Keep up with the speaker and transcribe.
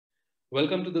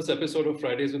Welcome to this episode of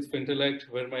Fridays with Fintelekt,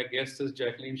 where my guest is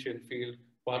Jackie Shinfield,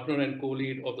 partner and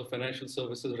co-lead of the Financial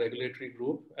Services Regulatory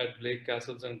Group at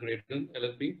Cassels Graydon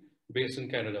LLP, based in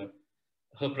Canada.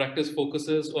 Her practice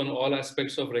focuses on all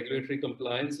aspects of regulatory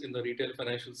compliance in the retail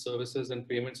financial services and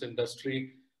payments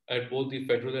industry at both the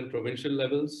federal and provincial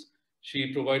levels.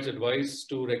 She provides advice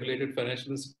to regulated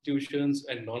financial institutions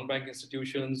and non-bank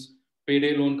institutions,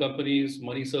 payday loan companies,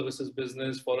 money services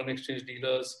business, foreign exchange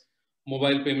dealers,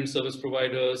 mobile payment service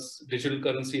providers, digital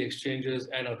currency exchanges,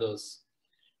 and others.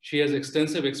 She has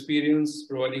extensive experience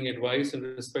providing advice in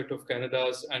respect of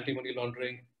Canada's anti-money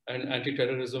laundering and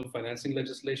anti-terrorism financing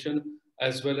legislation,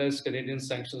 as well as Canadian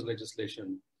sanctions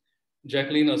legislation.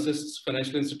 Jacqueline assists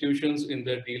financial institutions in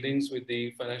their dealings with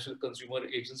the Financial Consumer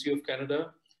Agency of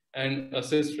Canada and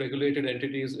assists regulated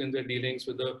entities in their dealings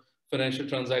with the Financial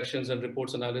Transactions and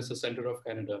Reports Analysis Center of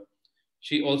Canada.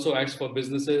 She also acts for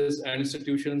businesses and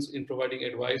institutions in providing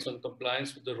advice on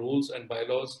compliance with the rules and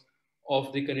bylaws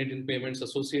of the Canadian Payments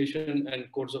Association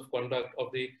and codes of conduct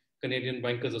of the Canadian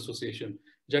Bankers Association.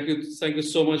 Jackie, thank you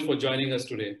so much for joining us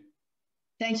today.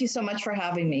 Thank you so much for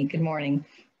having me. Good morning.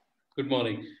 Good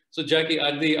morning. So Jackie,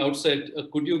 at the outset,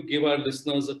 could you give our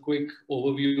listeners a quick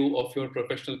overview of your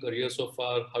professional career so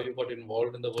far, how you got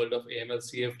involved in the world of AML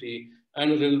CFT,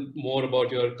 and a little more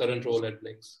about your current role at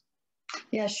Blinks?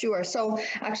 Yeah, sure. So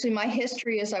actually my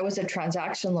history is I was a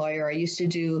transaction lawyer. I used to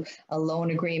do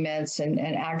loan agreements and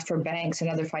act for banks and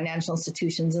other financial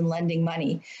institutions and lending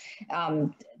money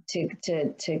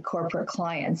to corporate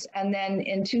clients. And then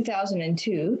in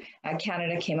 2002,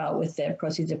 Canada came out with the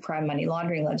Proceeds of Crime Money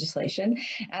Laundering legislation.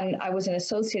 And I was an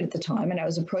associate at the time, and I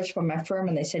was approached by my firm,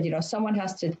 and they said, you know, someone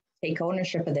has to take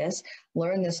ownership of this,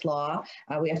 learn this law.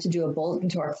 We have to do a bulletin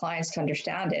to our clients to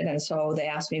understand it. And so they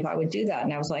asked me if I would do that.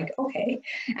 And I was like, okay.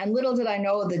 And little did I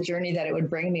know the journey that it would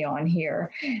bring me on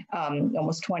here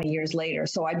almost 20 years later.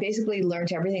 So I basically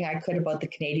learned everything I could about the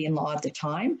Canadian law at the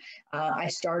time. I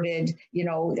started, you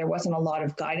know, there wasn't a lot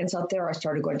of guidance out there. I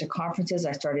started going to conferences.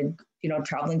 I started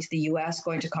traveling to the US,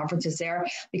 going to conferences there,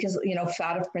 because,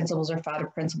 FATF principles are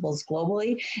FATF principles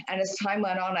globally. And as time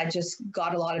went on, I just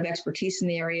got a lot of expertise in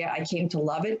the area. I came to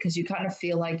love it because you kind of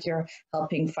feel like you're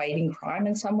helping fighting crime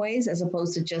in some ways, as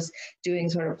opposed to just doing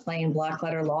sort of plain black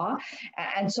letter law.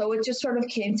 And so it just sort of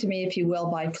came to me, if you will,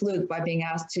 by fluke, by being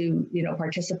asked to,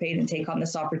 participate and take on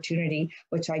this opportunity,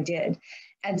 which I did.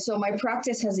 And so my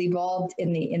practice has evolved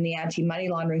in the anti-money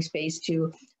laundering space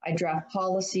to, I draft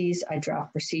policies, I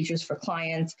draft procedures for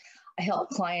clients. I help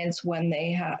clients when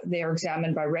they are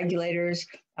examined by regulators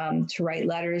to write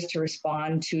letters to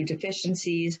respond to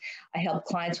deficiencies. I help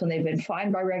clients when they've been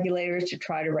fined by regulators to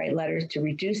try to write letters to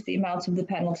reduce the amounts of the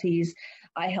penalties.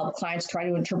 I help clients try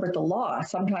to interpret the law.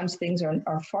 Sometimes things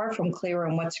are far from clear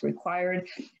on what's required.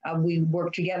 We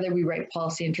work together, we write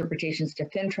policy interpretations to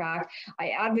FINTRAC.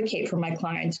 I advocate for my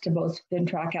clients to both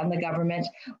FINTRAC and the government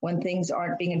when things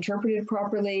aren't being interpreted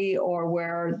properly, or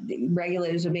where the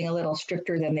regulators are being a little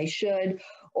stricter than they should,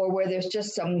 or where there's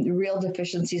just some real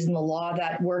deficiencies in the law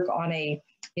that work on a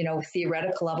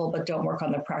theoretical level, but don't work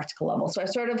on the practical level. So I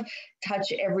sort of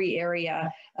touch every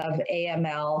area of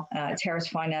AML, terrorist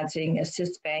financing,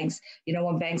 assist banks.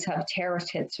 When banks have terrorist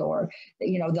hits, or,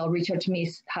 they'll reach out to me,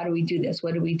 how do we do this?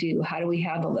 What do we do? How do we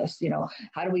handle this?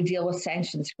 How do we deal with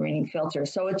sanction screening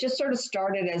filters? So it just sort of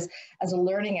started as a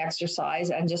learning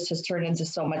exercise and just has turned into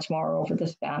so much more over the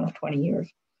span of 20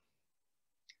 years.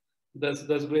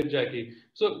 That's great, Jackie.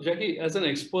 So, Jackie, as an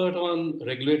expert on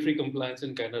regulatory compliance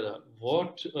in Canada,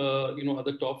 what are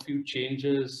the top few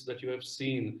changes that you have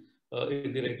seen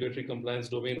in the regulatory compliance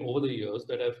domain over the years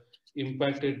that have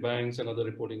impacted banks and other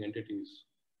reporting entities?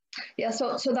 Yeah,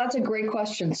 so that's a great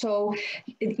question. So,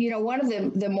 one of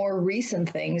the more recent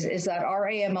things is that our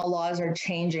AML laws are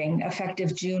changing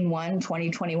effective June 1,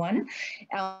 2021.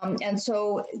 And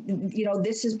so,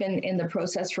 this has been in the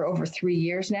process for over 3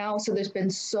 years now. So there's been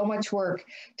so much work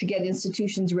to get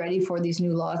institutions ready for these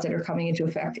new laws that are coming into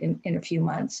effect in a few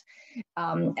months.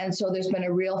 And so there's been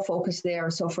a real focus there.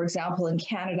 So for example, in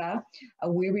Canada,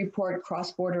 we report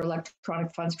cross-border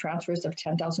electronic funds transfers of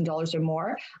 $10,000 or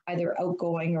more, either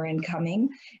outgoing or incoming.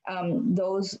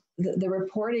 The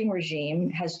reporting regime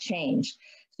has changed.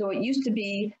 So it used to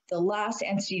be the last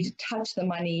entity to touch the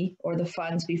money or the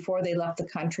funds before they left the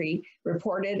country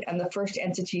reported, and the first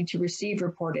entity to receive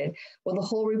reported. Well, the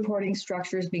whole reporting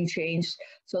structure is being changed.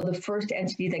 So the first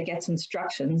entity that gets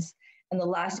instructions and the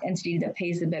last entity that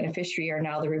pays the beneficiary are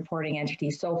now the reporting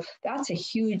entity. So that's a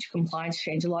huge compliance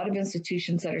change. A lot of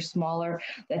institutions that are smaller,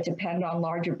 that depend on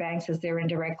larger banks as their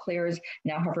indirect clearers,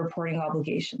 now have reporting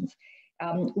obligations.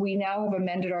 we now have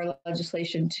amended our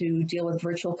legislation to deal with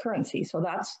virtual currency. So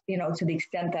that's, to the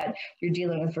extent that you're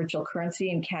dealing with virtual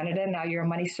currency in Canada, now you're a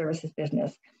money services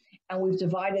business. And we've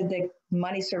divided the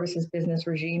money services business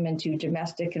regime into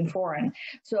domestic and foreign.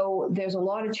 So there's a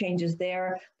lot of changes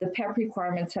there. The PEP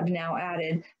requirements have now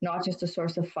added not just a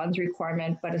source of funds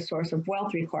requirement, but a source of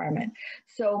wealth requirement.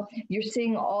 So you're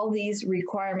seeing all these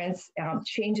requirements,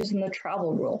 changes in the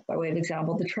travel rule. By way of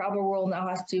example, the travel rule now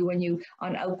has to, when you,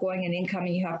 on outgoing and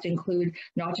incoming, you have to include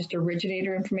not just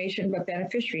originator information, but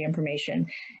beneficiary information.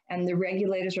 And the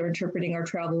regulators are interpreting our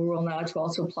travel rule now to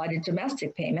also apply to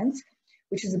domestic payments,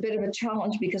 which is a bit of a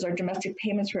challenge because our domestic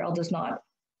payments rail does not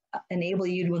enable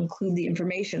you to include the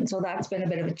information. So that's been a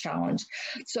bit of a challenge.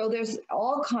 So there's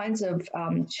all kinds of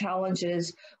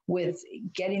challenges with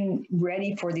getting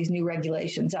ready for these new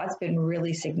regulations. That's been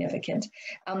really significant.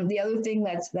 The other thing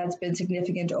that's been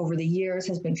significant over the years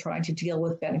has been trying to deal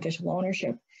with beneficial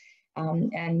ownership.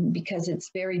 And because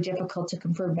it's very difficult to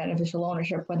confirm beneficial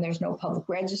ownership when there's no public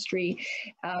registry.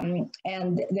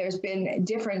 And there's been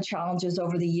different challenges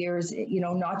over the years,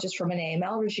 not just from an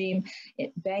AML regime.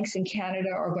 Banks in Canada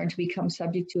are going to become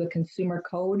subject to a consumer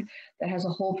code that has a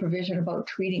whole provision about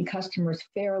treating customers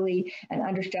fairly and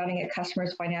understanding a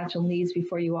customer's financial needs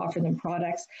before you offer them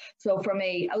products. So from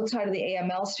outside of the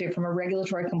AML sphere, from a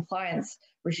regulatory compliance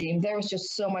regime, there is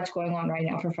just so much going on right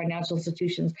now for financial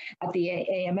institutions at the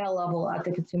AML level, at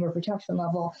the consumer protection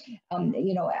level,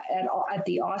 at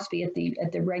the OSFI,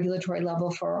 at the regulatory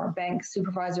level for our bank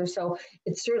supervisors. So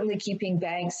it's certainly keeping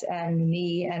banks and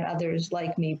me and others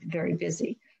like me very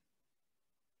busy.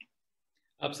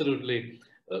 Absolutely.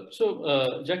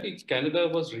 Jackie, Canada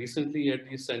was recently at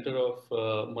the center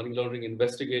of money laundering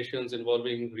investigations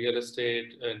involving real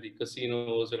estate and the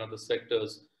casinos and other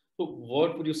sectors. So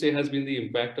what would you say has been the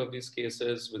impact of these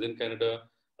cases within Canada,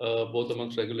 both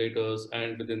amongst regulators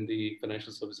and within the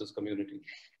financial services community?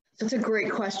 That's a great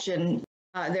question.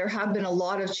 There have been a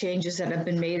lot of changes that have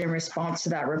been made in response to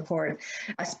that report.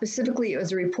 Specifically, it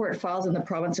was a report filed in the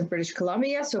province of British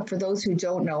Columbia. So for those who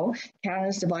don't know, Canada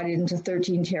is divided into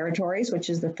 13 territories, which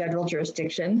is the federal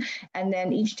jurisdiction. And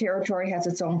then each territory has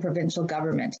its own provincial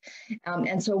government.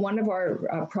 And so one of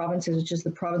our provinces, which is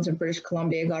the province of British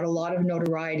Columbia, got a lot of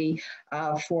notoriety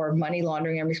for money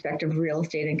laundering in respect of real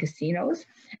estate and casinos.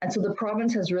 And so the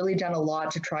province has really done a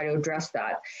lot to try to address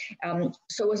that.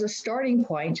 So as a starting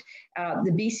point, the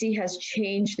BC has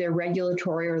changed their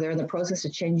regulatory, or they're in the process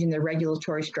of changing their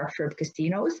regulatory structure of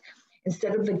casinos.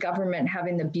 Instead of the government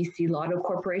having the BC Lotto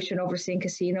Corporation overseeing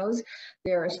casinos,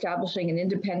 they're establishing an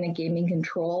independent gaming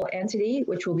control entity,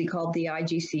 which will be called the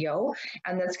IGCO,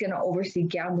 and that's going to oversee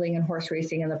gambling and horse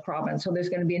racing in the province. So there's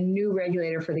going to be a new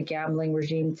regulator for the gambling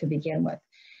regime to begin with.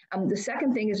 The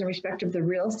second thing is in respect of the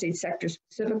real estate sector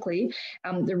specifically,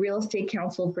 the Real Estate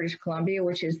Council of British Columbia,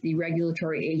 which is the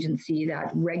regulatory agency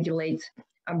that regulates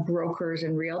brokers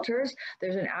and realtors.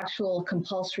 There's an actual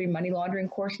compulsory money laundering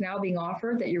course now being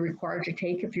offered that you're required to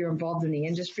take if you're involved in the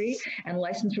industry, and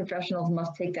licensed professionals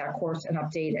must take that course and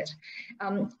update it.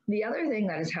 The other thing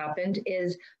that has happened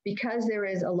is because there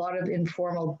is a lot of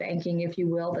informal banking, if you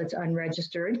will, that's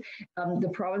unregistered,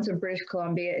 the province of British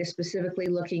Columbia is specifically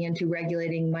looking into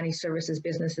regulating money services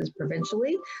businesses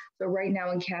provincially. So right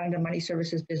now in Canada, money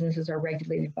services businesses are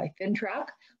regulated by Fintelekt.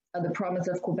 The province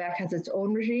of Quebec has its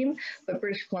own regime, but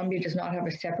British Columbia does not have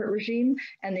a separate regime,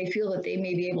 and they feel that they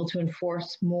may be able to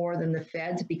enforce more than the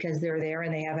feds because they're there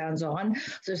and they have hands-on.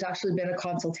 So there's actually been a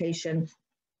consultation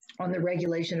on the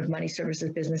regulation of money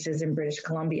services businesses in British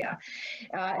Columbia.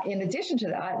 In addition to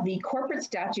that, the corporate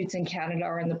statutes in Canada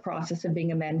are in the process of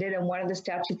being amended, and one of the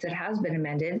statutes that has been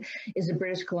amended is the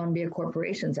British Columbia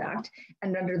Corporations Act.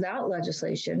 And under that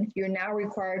legislation, you're now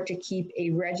required to keep a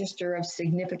register of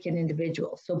significant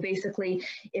individuals. So basically,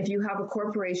 if you have a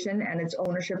corporation and its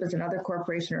ownership is another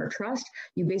corporation or a trust,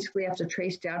 you basically have to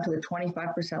trace down to the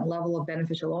 25% level of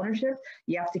beneficial ownership.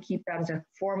 You have to keep that as a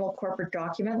formal corporate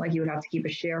document, like you would have to keep a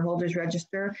shareholders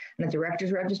register and a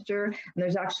directors register, and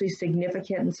there's actually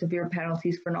significant and severe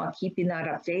penalties for not keeping that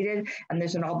updated, and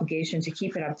there's an obligation to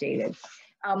keep it updated.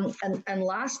 And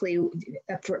lastly,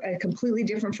 completely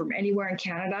different from anywhere in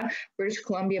Canada, British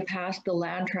Columbia passed the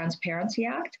Land Transparency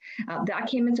Act. That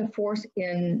came into force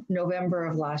in November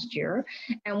of last year.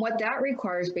 And what that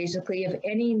requires, basically, if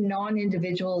any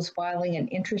non-individual is filing an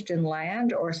interest in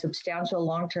land or a substantial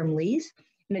long-term lease,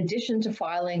 in addition to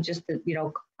filing just the,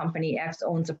 company X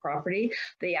owns a property,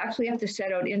 they actually have to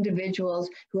set out individuals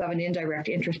who have an indirect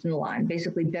interest in the land,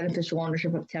 basically beneficial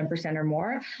ownership of 10% or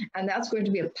more. And that's going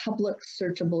to be a public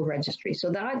searchable registry.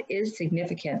 So that is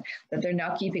significant that they're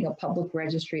now keeping a public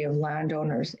registry of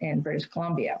landowners in British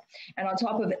Columbia. And on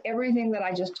top of everything that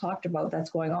I just talked about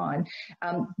that's going on,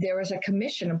 there is a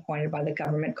commission appointed by the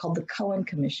government called the Cullen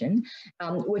Commission,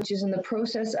 which is in the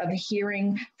process of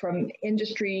hearing from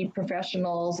industry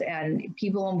professionals and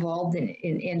people involved in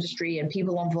industry and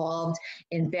people involved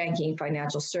in banking,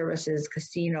 financial services,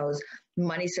 casinos,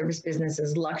 money service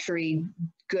businesses, luxury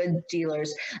good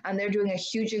dealers, and they're doing a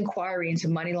huge inquiry into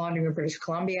money laundering in British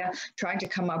Columbia, trying to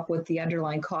come up with the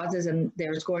underlying causes, and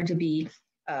there's going to be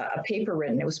a paper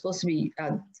written. It was supposed to be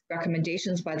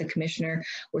recommendations by the commissioner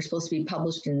were supposed to be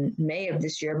published in May of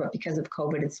this year, but because of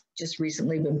COVID, it's just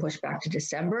recently been pushed back to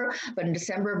December. But in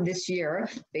December of this year,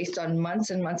 based on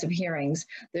months and months of hearings,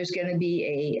 there's going to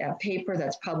be a paper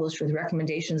that's published with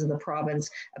recommendations of the province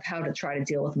of how to try to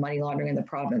deal with money laundering in the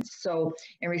province. So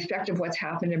in respect of what's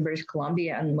happened in British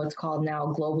Columbia and what's called now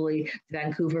globally the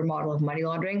Vancouver model of money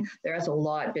laundering, there has a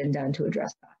lot been done to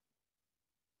address that.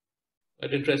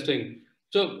 That's interesting.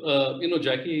 So,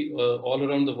 Jackie, all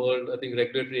around the world, I think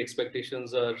regulatory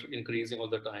expectations are increasing all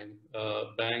the time.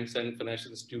 Banks and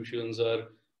financial institutions are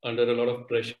under a lot of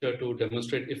pressure to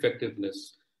demonstrate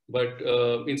effectiveness. But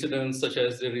incidents such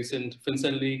as the recent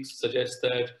FinCEN leaks suggest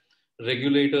that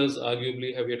regulators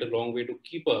arguably have yet a long way to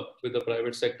keep up with the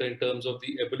private sector in terms of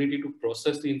the ability to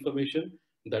process the information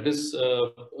that is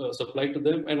supplied to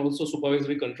them and also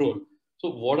supervisory control. So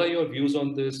what are your views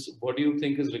on this? What do you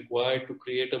think is required to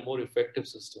create a more effective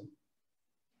system?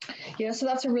 Yeah, so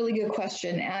that's a really good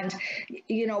question. And,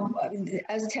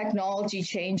 as technology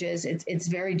changes, it's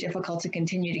very difficult to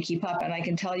continue to keep up. And I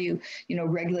can tell you,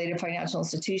 regulated financial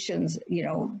institutions,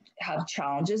 have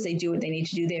challenges. They do what they need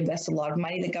to do. They invest a lot of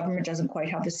money. The government doesn't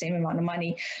quite have the same amount of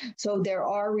money. So there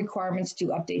are requirements to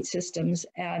update systems.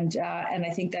 And I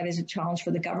think that is a challenge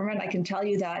for the government. I can tell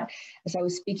you that as I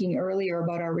was speaking earlier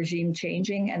about our regime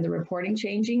changing and the reporting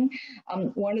changing,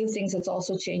 one of the things that's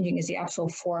also changing is the actual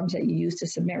forms that you use to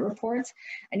submit reports.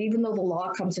 And even though the law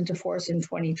comes into force in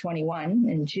 2021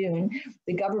 in June,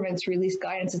 the government's released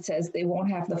guidance that says they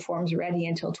won't have the forms ready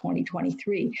until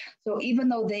 2023. So even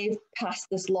though they've passed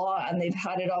this law and they've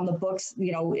had it on the books,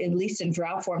 at least in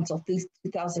draft form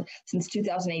since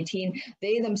 2018,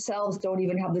 they themselves don't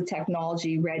even have the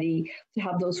technology ready to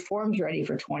have those forms ready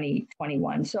for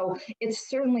 2021. So it's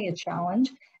certainly a challenge.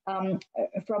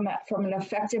 From an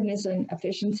effectiveness and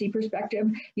efficiency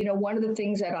perspective, one of the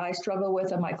things that I struggle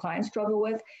with and my clients struggle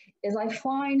with is I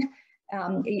find,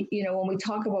 when we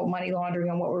talk about money laundering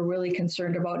and what we're really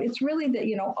concerned about, it's really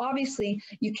that, obviously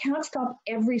you can't stop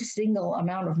every single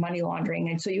amount of money laundering.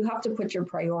 And so you have to put your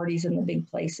priorities in the big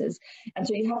places. And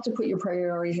so you have to put your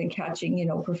priorities in catching,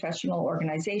 professional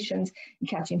organizations, and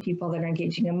catching people that are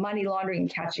engaging in money laundering, and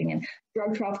catching in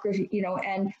drug traffickers,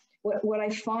 and what I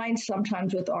find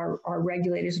sometimes with our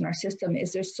regulators in our system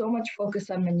is there's so much focus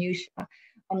on minutiae,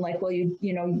 on like, well,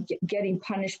 getting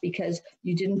punished because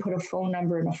you didn't put a phone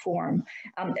number in a form,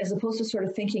 as opposed to sort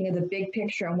of thinking of the big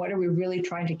picture and what are we really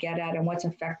trying to get at and what's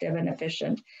effective and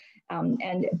efficient.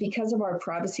 And because of our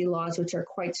privacy laws, which are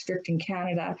quite strict in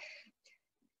Canada,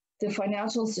 the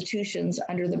financial institutions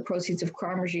under the proceeds of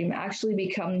crime regime actually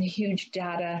become huge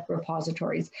data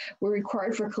repositories. We're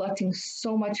required for collecting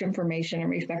so much information in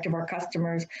respect of our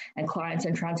customers and clients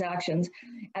and transactions.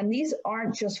 And these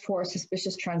aren't just for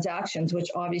suspicious transactions, which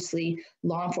obviously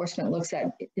law enforcement looks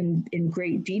at in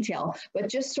great detail, but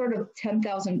just sort of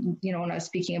 10,000, when I was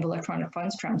speaking of electronic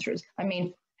funds transfers. I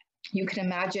mean, you can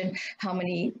imagine how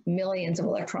many millions of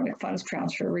electronic funds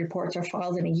transfer reports are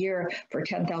filed in a year for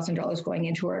 $10,000 going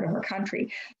into or out of our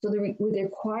country. So the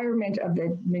requirement of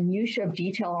the minutiae of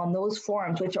detail on those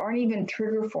forms, which aren't even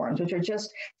trigger forms, which are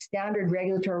just standard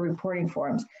regulatory reporting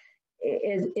forms,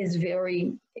 is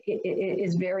very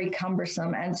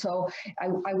cumbersome. And so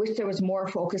I wish there was more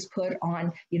focus put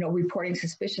on, reporting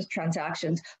suspicious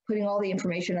transactions, putting all the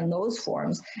information in those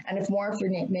forms. And if more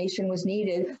information was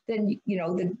needed, then,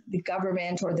 the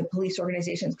government or the police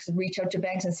organizations could reach out to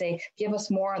banks and say, give us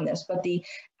more on this. But the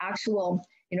actual,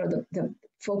 the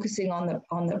focusing on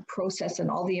the process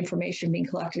and all the information being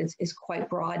collected is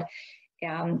quite broad.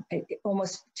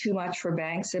 Almost too much for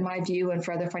banks, in my view, and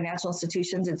for other financial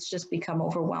institutions, it's just become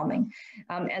overwhelming.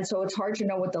 And so it's hard to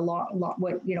know what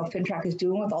FinTrack is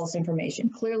doing with all this information.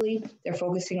 Clearly, they're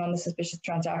focusing on the suspicious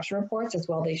transaction reports, as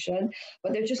well they should,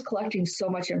 but they're just collecting so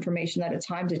much information that at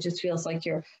times it just feels like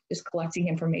you're just collecting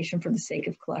information for the sake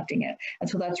of collecting it. And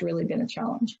so that's really been a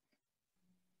challenge.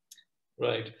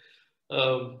 Right.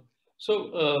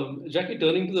 Jackie,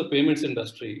 turning to the payments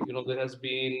industry, there has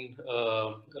been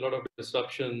a lot of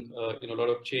disruption, a lot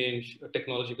of change,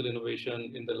 technological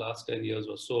innovation in the last 10 years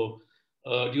or so.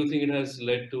 Do you think it has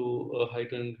led to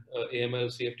heightened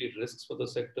AML safety risks for the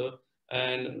sector?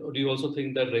 And do you also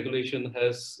think that regulation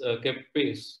has kept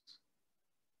pace?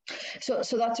 So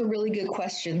that's a really good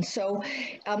question. So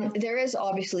there is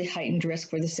obviously heightened risk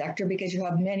for the sector because you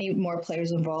have many more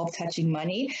players involved touching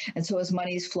money. And so as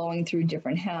money is flowing through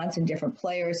different hands and different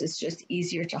players, it's just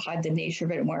easier to hide the nature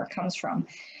of it and where it comes from.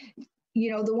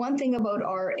 The one thing about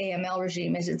our AML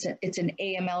regime is it's an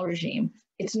AML regime.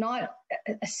 It's not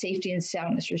a safety and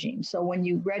soundness regime. So when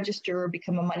you register or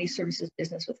become a money services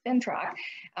business with Fintelekt,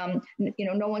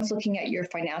 no one's looking at your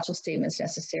financial statements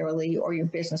necessarily or your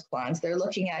business plans. They're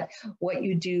looking at what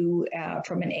you do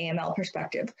from an AML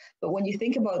perspective. But when you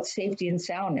think about safety and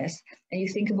soundness, and you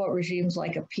think about regimes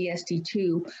like a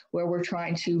PSD2, where we're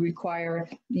trying to require,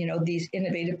 these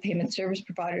innovative payment service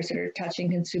providers that are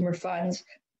touching consumer funds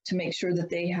to make sure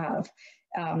that they have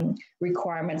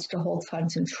requirements to hold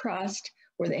funds in trust,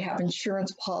 where they have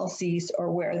insurance policies,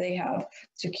 or where they have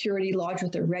security lodged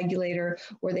with a regulator,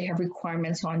 where they have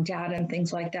requirements on data and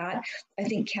things like that. I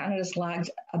think Canada's lagged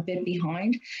a bit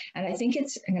behind. And I think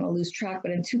I'm going to lose track,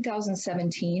 but in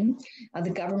 2017, the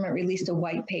government released a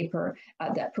white paper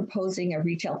that proposing a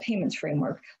retail payments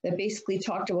framework that basically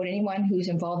talked about anyone who's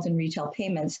involved in retail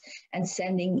payments and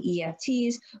sending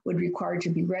EFTs would require to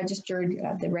be registered.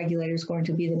 The regulator is going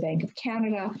to be the Bank of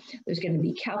Canada. There's going to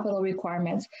be capital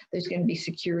requirements. There's going to be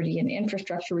security and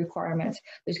infrastructure requirements.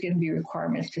 There's going to be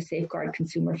requirements to safeguard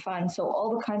consumer funds. So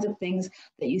all the kinds of things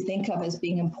that you think of as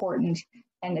being important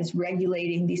and as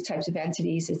regulating these types of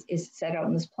entities is set out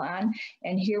in this plan.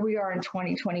 And here we are in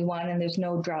 2021, and there's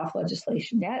no draft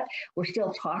legislation yet. We're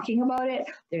still talking about it.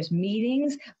 There's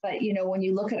meetings, but when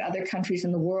you look at other countries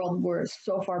in the world, we're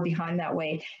so far behind that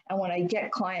way. And when I get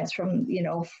clients from the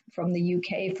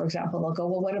UK, for example, they'll go,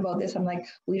 well, what about this? I'm like,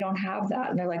 we don't have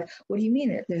that. And they're like, what do you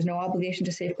mean? There's no obligation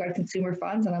to safeguard consumer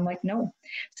funds? And I'm like, no.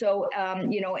 So,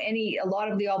 a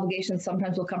lot of the obligations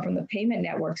sometimes will come from the payment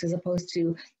networks as opposed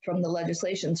to from the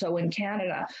legislation. So in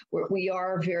Canada, we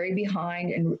are very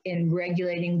behind in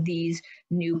regulating these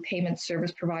new payment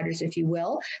service providers, if you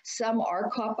will. Some are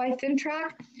caught by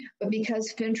Fintelekt, but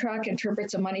because Fintelekt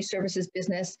interprets a money services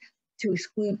business to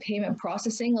exclude payment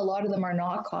processing, a lot of them are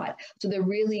not caught. So there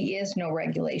really is no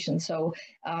regulation. So,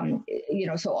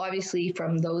 so obviously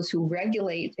from those who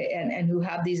regulate and who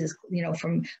have these, as,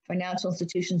 from financial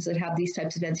institutions that have these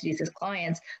types of entities as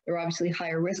clients, they're obviously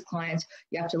higher risk clients.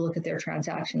 You have to look at their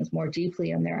transactions more deeply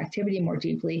and their activity more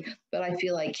deeply. But I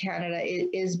feel like Canada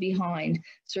is behind,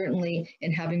 certainly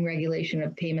in having regulation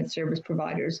of payment service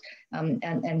providers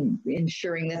and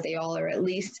ensuring that they all are at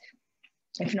least,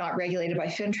 if not regulated by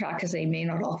Fintelekt, because they may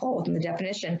not all fall within the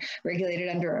definition, regulated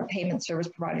under a payment service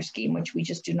provider scheme, which we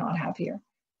just do not have here.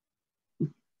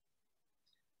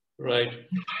 Right.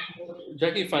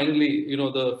 Jackie, finally,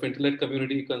 the Fintelekt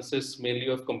community consists mainly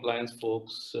of compliance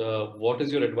folks. What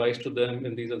is your advice to them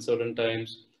in these uncertain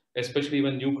times, especially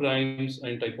when new crimes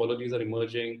and typologies are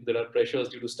emerging? There are pressures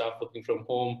due to staff working from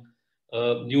home,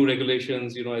 new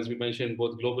regulations, as we mentioned,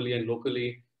 both globally and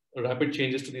locally, rapid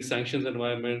changes to the sanctions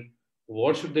environment.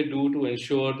 What should they do to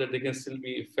ensure that they can still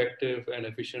be effective and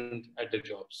efficient at their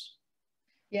jobs?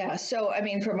 Yeah, so I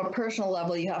mean, from a personal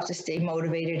level, you have to stay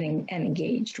motivated and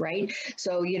engaged, right?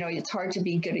 So, it's hard to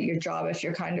be good at your job if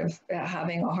you're kind of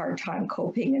having a hard time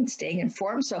coping and staying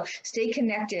informed. So stay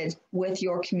connected with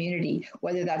your community,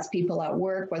 whether that's people at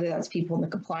work, whether that's people in the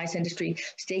compliance industry,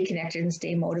 stay connected and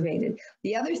stay motivated.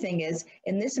 The other thing is,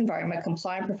 in this environment,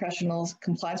 compliance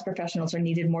professionals are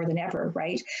needed more than ever,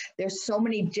 right? There's so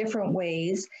many different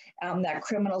ways that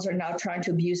criminals are now trying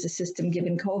to abuse the system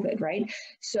given COVID, right?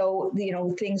 So,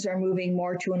 things are moving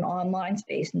more to an online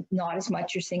space, not as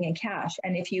much you're seeing in cash.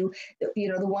 And if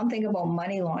the one thing about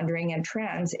money laundering and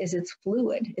trends is it's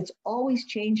fluid, it's always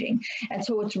changing. And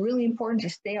so it's really important to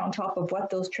stay on top of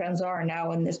what those trends are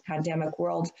now in this pandemic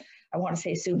world. I want to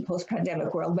say soon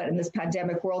post-pandemic world, but in this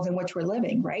pandemic world in which we're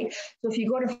living, right? So if you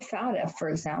go to FATF, for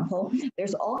example,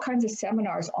 there's all kinds of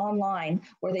seminars online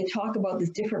where they talk about the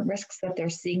different risks that they're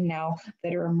seeing now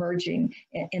that are emerging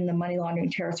in the money laundering,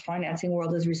 terrorist financing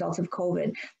world as a result of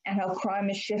COVID, and how crime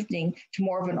is shifting to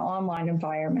more of an online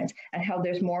environment, and how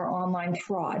there's more online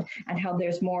fraud, and how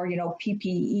there's more,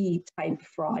 PPE type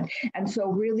fraud. And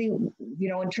so really,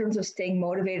 in terms of staying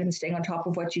motivated and staying on top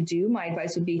of what you do, my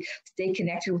advice would be stay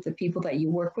connected with the people that you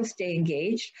work with, stay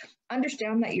engaged,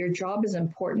 understand that your job is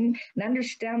important, and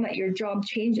understand that your job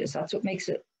changes. That's what makes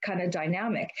it kind of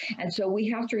dynamic. And so we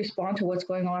have to respond to what's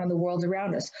going on in the world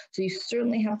around us. So you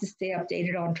certainly have to stay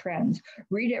updated on trends.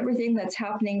 Read everything that's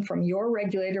happening from your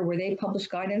regulator where they publish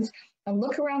guidance, and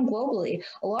look around globally.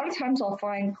 A lot of times I'll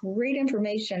find great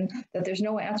information that there's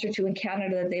no answer to in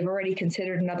Canada that they've already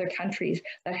considered in other countries.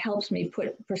 That helps me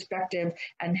put perspective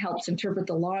and helps interpret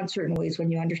the law in certain ways when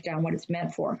you understand what it's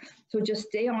meant for. So just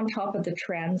stay on top of the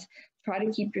trends. Try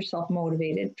to keep yourself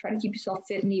motivated. Try to keep yourself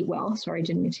fit and eat well. Sorry, I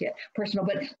didn't mean to get personal,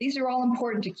 but these are all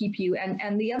important to keep you.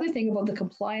 And the other thing about the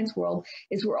compliance world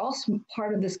is we're all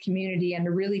part of this community and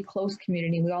a really close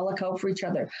community. We all look out for each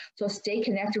other. So stay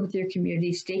connected with your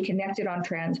community, stay connected on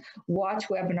trends, watch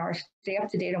webinars, stay up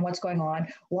to date on what's going on,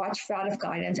 watch FATF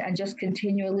guidance, and just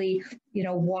continually,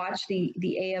 watch the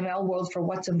AML world for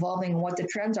what's evolving and what the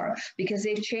trends are, because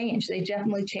they've changed. They've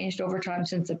definitely changed over time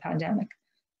since the pandemic.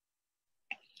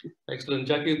 Excellent.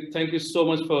 Jackie, thank you so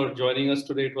much for joining us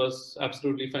today. It was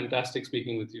absolutely fantastic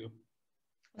speaking with you.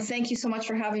 Thank you so much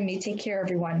for having me. Take care,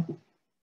 everyone.